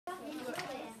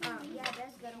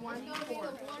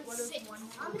1/4. What is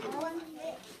 1/4?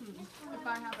 If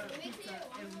I have a pizza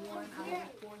and 1 out of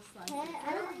 4 slices,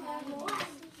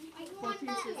 4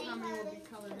 pieces, how many will be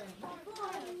colored in? Would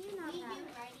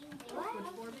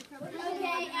 4 be colored in?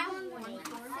 Okay,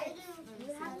 1/4?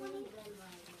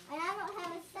 And I don't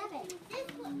have a 7.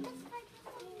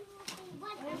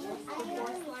 So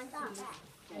 4 slices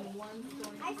and 1's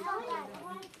going to be colored in.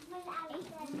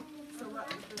 So what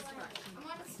is this fraction? I'm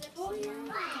on a 6.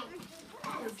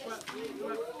 Is what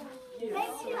yes,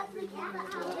 so it would be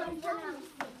 1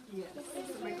 yes. So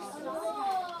make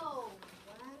all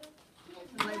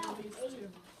this. Label these two.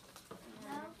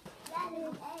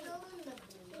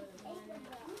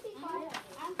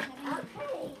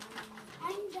 Okay.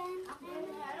 I'm done.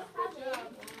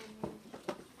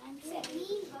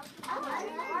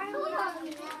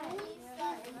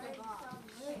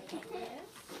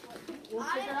 We'll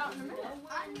figure out in a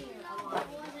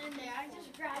minute. I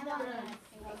just grabbed Good. on.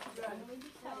 Good.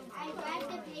 I grabbed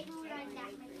the paper when I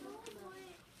got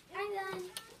I'm done.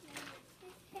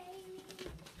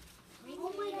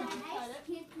 Oh my god, I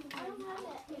don't have it.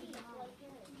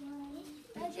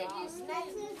 Okay, this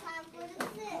next is time for the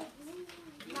 6.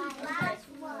 My last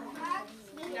one.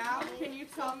 Now, can you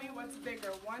tell me what's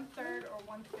bigger, 1/3 or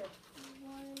 1/5?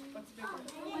 What's bigger?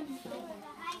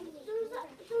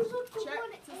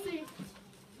 Check to see.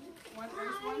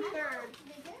 There's 1/3.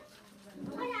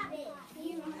 What happened?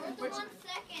 Which, 1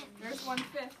 second. there's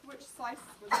 1/5. Which slice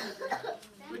was bigger?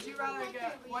 Would you rather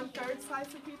get 1/3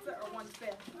 slice of pizza or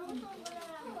 1/5? You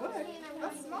would.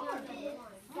 That's smaller.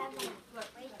 Look.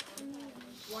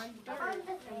 1/3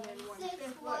 and then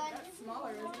 1/5. Look, that's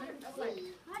smaller, isn't it? That's like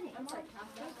half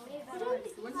that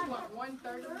size. Wouldn't you want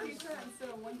 1/3 of pizza instead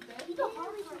of 1/5?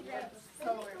 Yes.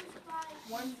 So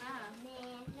 1/2.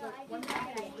 Look,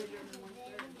 1/2 is bigger than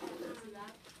 1/3. See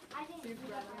that? So you'd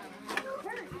rather have a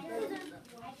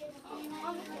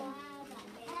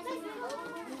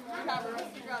half.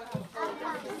 You'd rather have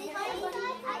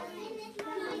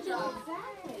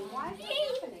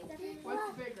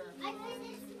What's bigger?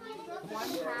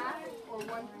 1/2 or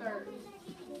 1/3?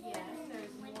 Yes,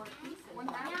 there's more pieces. 1/2 is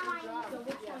job. So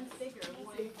which one's bigger?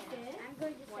 1/5 I'm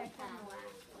going to check on the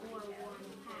last or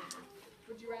 1/2?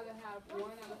 Would you rather have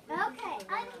 1 out of 3? Okay,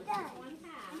 I'm done. 1/2.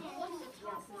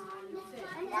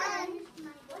 I'm done.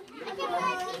 I can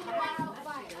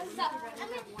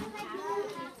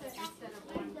Instead of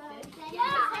 1/5.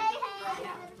 Yeah, hey,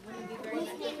 Wouldn't it be very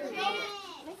hey.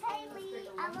 nice? Miss Haley,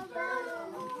 I'm a bird.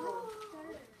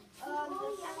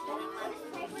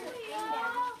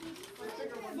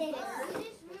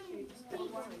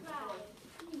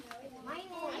 My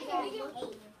name is 8.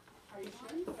 Are you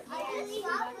sure? I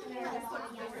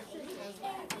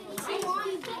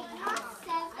want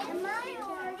 7. My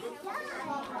already done.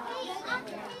 Hey,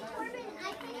 Corbin, I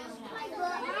finished my book. I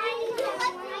need to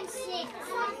let my 6.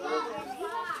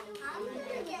 I'm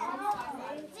gonna get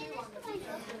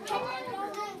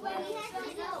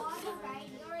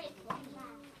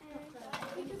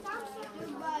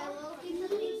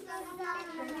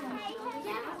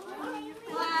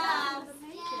Class.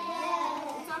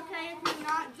 It's okay if you're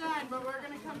not done, but we're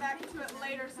going to come back to it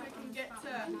later so we can get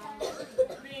to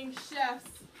being chefs.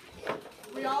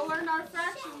 We all learned our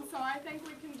fractions, so I think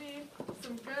we can be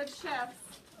some good chefs.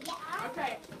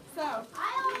 Okay, so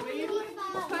put your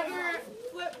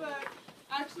flip book,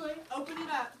 actually open it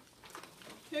up.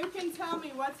 Who can tell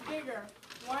me what's bigger,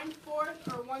 1/4 or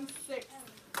 1/6?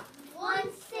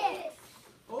 1/6.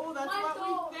 Oh, that's what we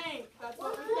think. That's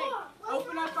what we think.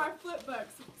 Open up our flip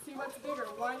books. See what's bigger,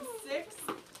 1/6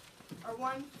 or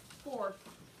 1/4?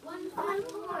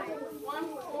 1/4.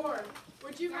 1/4.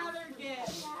 Would you rather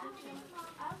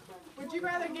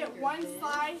get 1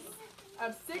 slice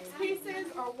of 6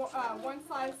 pieces or 1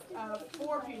 slice of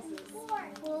 4 pieces?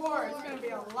 4. It's going to be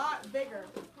a lot bigger.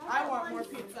 I want more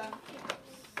pizza.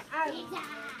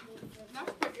 Now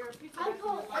put your pizza back in the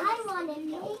box. I want to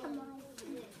make mine.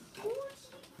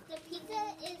 The pizza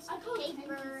is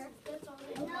paper.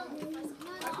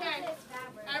 Okay,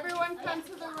 everyone come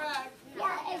to the rug.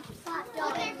 Yeah, it's not done. No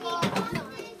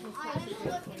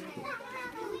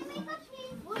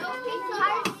pizza.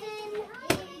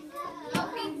 No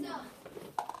pizza.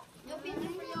 No pizza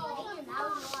for y'all.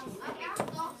 I got to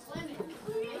stop swimming.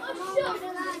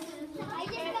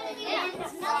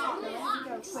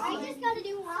 I just gotta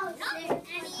do 1 6.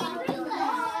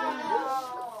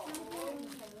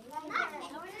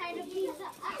 What kind of pizza?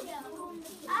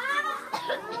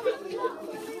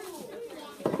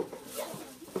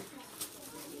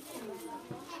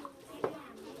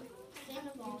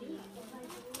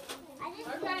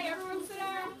 Okay, everyone sit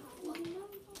down.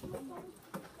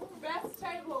 Best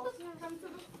tables. come to the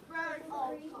bag.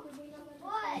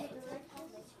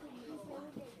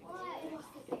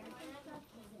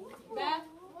 Beth,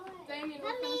 Damien,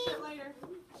 we'll finish it later.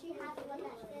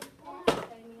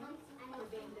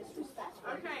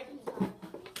 Okay.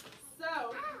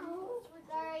 So,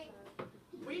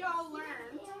 we all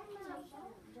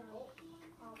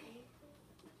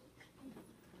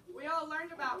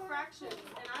learned about fractions,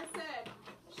 and I said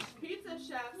pizza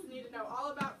chefs need to know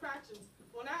all about fractions.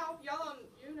 Well, now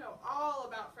you know all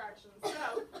about fractions,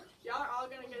 so y'all are all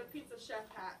going to get a pizza chef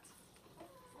hat.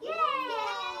 Yay!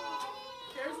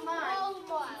 Here's mine.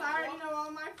 Since I already know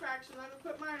all my fractions, I'm going to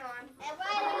put mine on.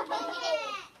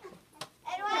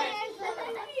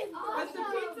 But the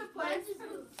pizza place,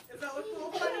 does that look a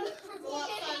little funny? It's a lot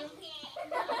funny.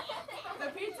 The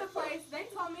pizza place, they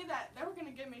told me that they were going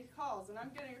to give me calls, and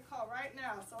I'm getting a call right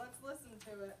now, so let's listen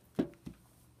to it.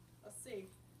 Let's see.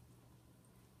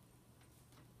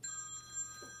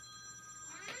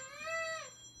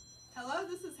 Hello,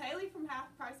 this is Haley from Half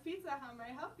Price Pizza. How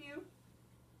may I help you?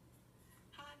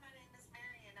 Hi, my name is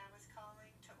Mary, and I was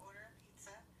calling to order a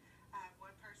pizza. I have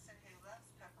one person who loves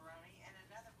pepperoni and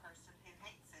another person who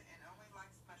hates it and only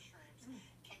likes mushrooms.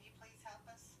 Can you please help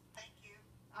us? Thank you.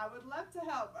 I would love to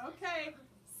help. Okay,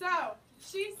 so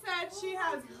she said she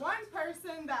has one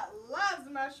person that loves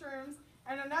mushrooms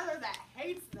and another that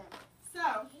hates them.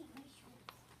 So,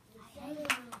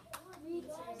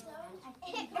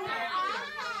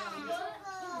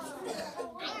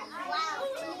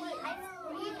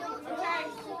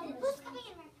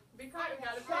 be quiet, we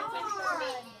gotta pay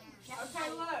attention. Okay,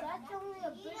 look.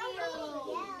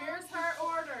 Here's her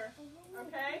order.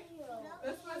 Okay?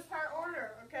 This was her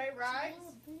order, okay, right?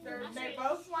 They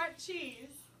both want cheese.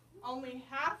 Only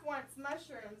half wants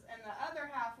mushrooms and the other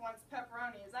half wants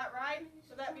pepperoni. Is that right?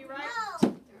 Would that be right? No.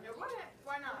 It wouldn't.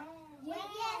 Why not? Yes.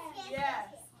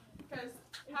 Yes. Because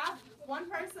one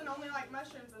person only liked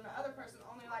mushrooms and the other person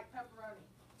only liked pepperoni.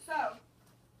 So,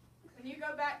 when you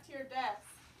go back to your desk,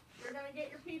 you're gonna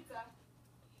get your pizza.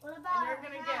 What And about you're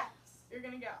gonna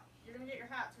get your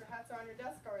hats. Your hats are on your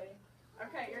desk already.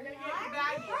 Okay, you're gonna get your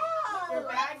baggie. Your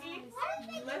baggie.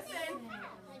 Listen,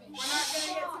 we're not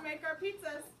gonna get to make our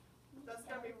pizzas. That's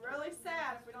gonna be really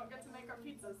sad if we don't get to make our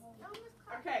pizzas.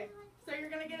 Okay, so you're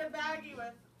gonna get a baggie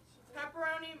with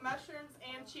pepperoni, mushrooms,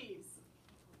 and cheese.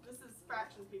 This is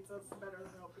fraction pizza. It's better than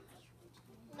real pizza.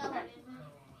 Okay.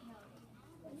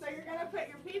 So you're gonna put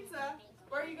your pizza.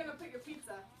 Where are you gonna put your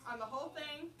pizza? On the whole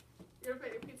thing. You're gonna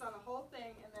put your pizza on the whole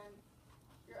thing, and then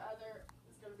your other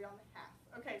is gonna be on the half.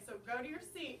 Okay, so go to your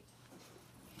seat.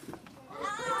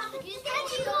 How do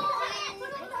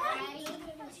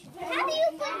you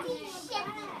put these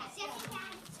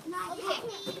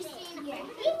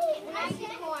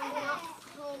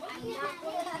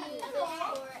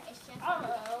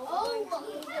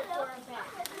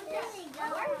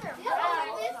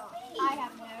I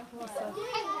have no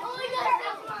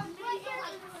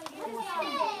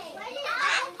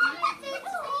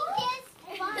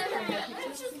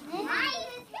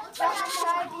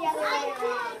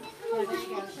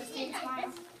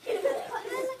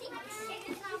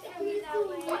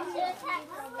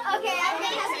Okay, I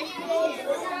think I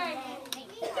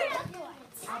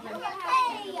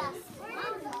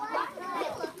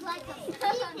look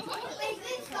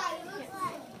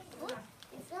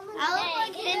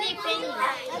like Henny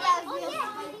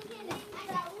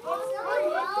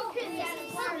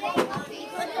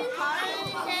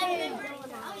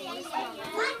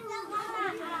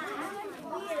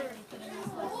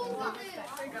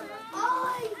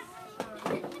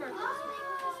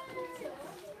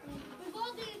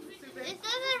It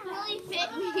doesn't really fit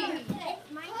me.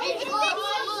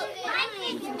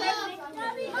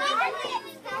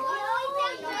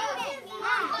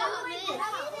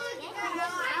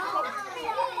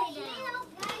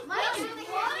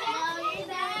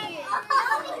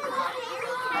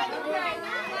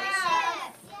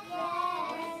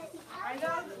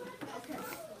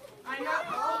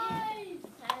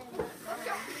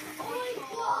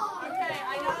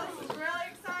 I know this is really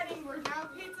exciting. We're now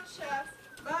pizza chefs,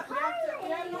 but we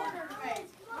have an order to make.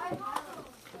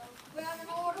 We have an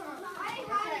order.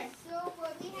 Okay.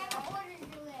 We have an order to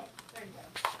do it. There you go.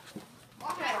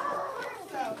 Okay.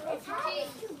 So,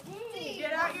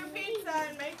 get out your pizza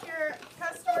and make your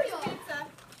customer's pizza.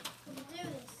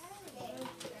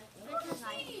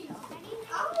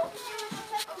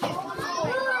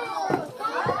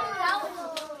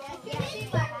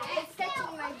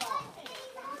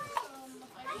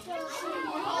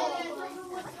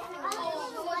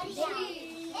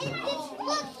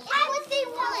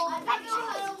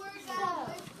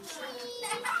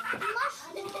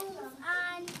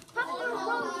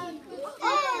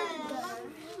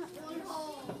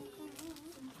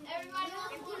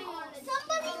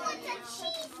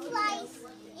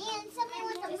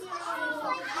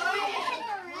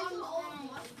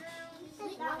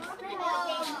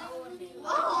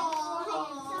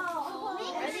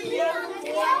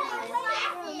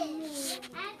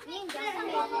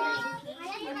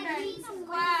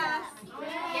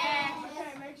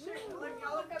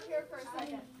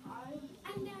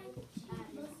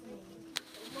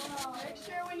 Make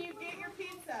sure when you get your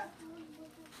pizza,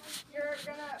 you're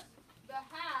gonna, the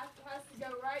half has to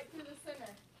go right through the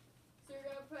center. So you're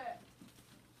gonna put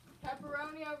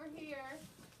pepperoni over here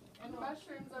and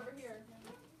mushrooms over here.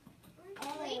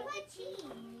 We put cheese.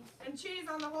 And cheese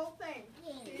on the whole thing.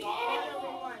 Yeah. One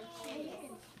over one.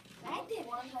 I did.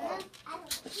 One more.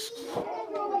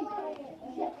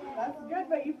 That's good,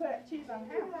 but you put cheese on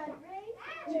half.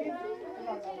 Cheese is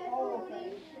on the whole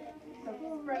thing. So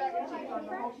spread out your cheese on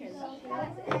the whole thing.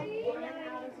 One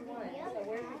out of one. So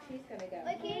where's your cheese gonna go?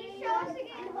 But can you show us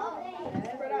again?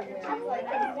 Spread out your cheese like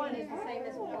this. One is the same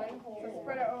as one whole. So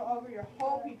spread it all over your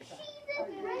whole pizza.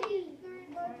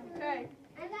 Okay.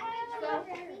 So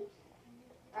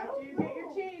after you get your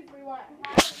cheese, we want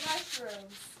half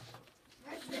mushrooms.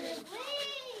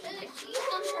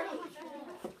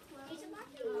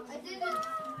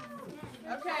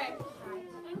 Okay.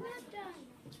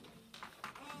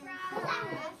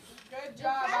 Good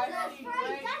job, Ivy.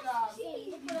 Great job.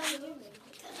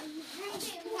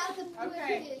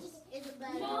 Okay.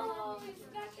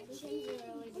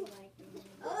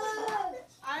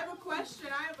 I have a question.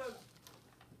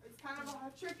 It's kind of a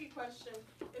tricky question.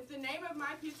 If the name of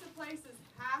my pizza place is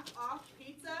half off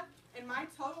pizza and my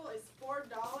total is $4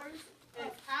 and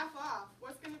it's half off,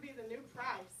 what's going to be the new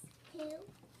price? $2.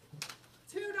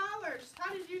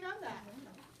 How did you know that?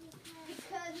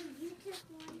 Because you took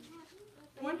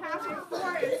One half of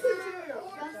 4 is 2.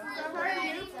 So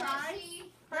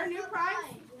her new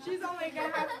price, she's only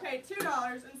going to have to pay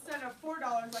 $2 instead of $4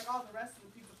 like all the rest of the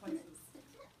pizza places.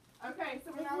 Okay,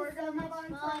 so now we're going to move on to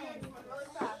the next one really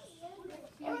fast.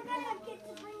 We're gonna get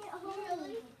to bring it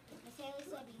home.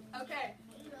 Okay,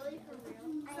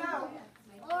 so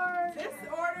this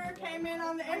order came in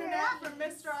on the internet from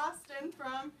Mr. Austin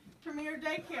from Premier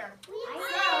Daycare.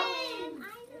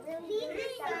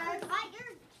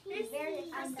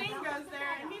 Christine goes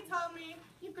there and he told me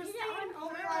Christine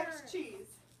only likes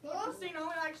cheese. Christine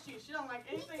only likes cheese. She don't like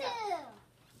anything else.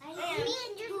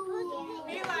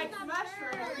 He likes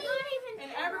mushrooms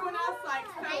and everyone else likes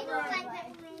pepperoni.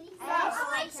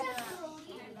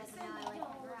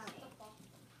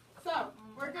 So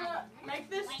we're gonna make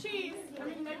this cheese,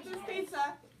 make this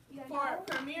pizza for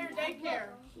Premier Daycare.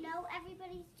 No,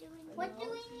 everybody's doing it. What do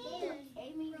we need?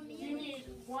 You need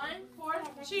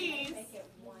 1/4 cheese.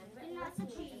 Not the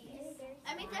cheese.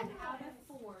 I mean, that's Out of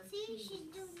 4. see, she's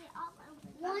doing it all over.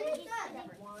 One is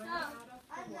One out of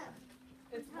 4.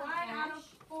 It's 1 out of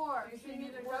 4. So you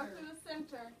need to go through the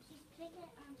center.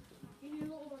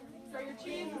 So your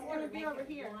cheese is going to be over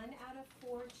here. 1 out of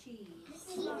 4 cheese.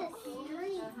 She's a series.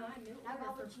 New order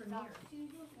for Premier.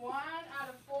 1 out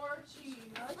of 4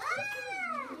 cheese.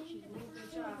 Good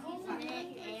job. One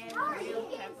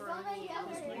out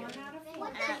of 4.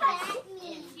 What does that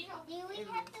mean? Do we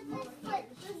have to put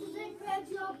this is a good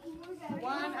job.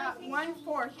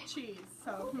 1/4 cheese.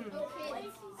 So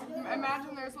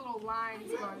imagine there's little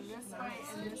lines going this way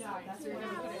and this way. So you're going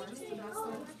to put it just in this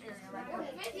little area right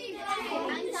here.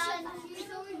 I'm done.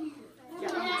 Yeah,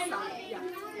 on the side. Yeah.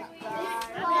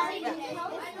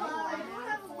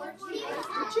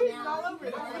 Your cheese is all over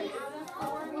there.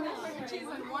 Put your cheese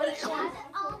in 1/4.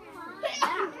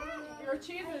 Your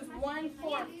cheese is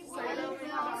 1/4. So you're only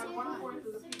having 1/4 of the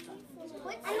pizza.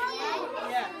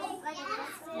 Yes.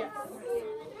 Yes.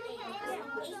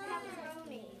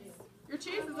 Your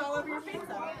cheese is all over your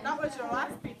pizza. That was your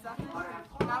last pizza.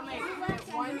 Now make it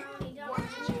 1/4 cheese.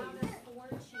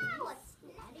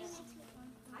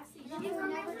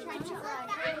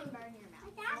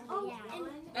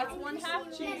 That's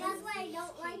 1/2 cheese. That's why I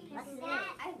don't like pepperoni.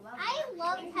 I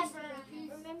love pepperoni.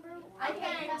 Remember?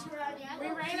 Okay, we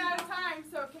ran out of time,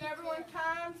 so can everyone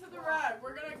come to the rug?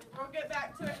 We'll get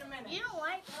back to it in a minute. You don't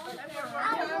like Everyone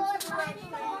come to the rug,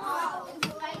 please.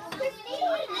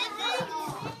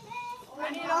 I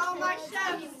need all my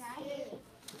chefs.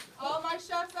 All my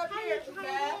chefs up here.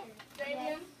 Beth,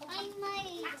 Damien, I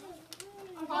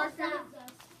made Parker.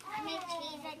 I made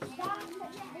cheese.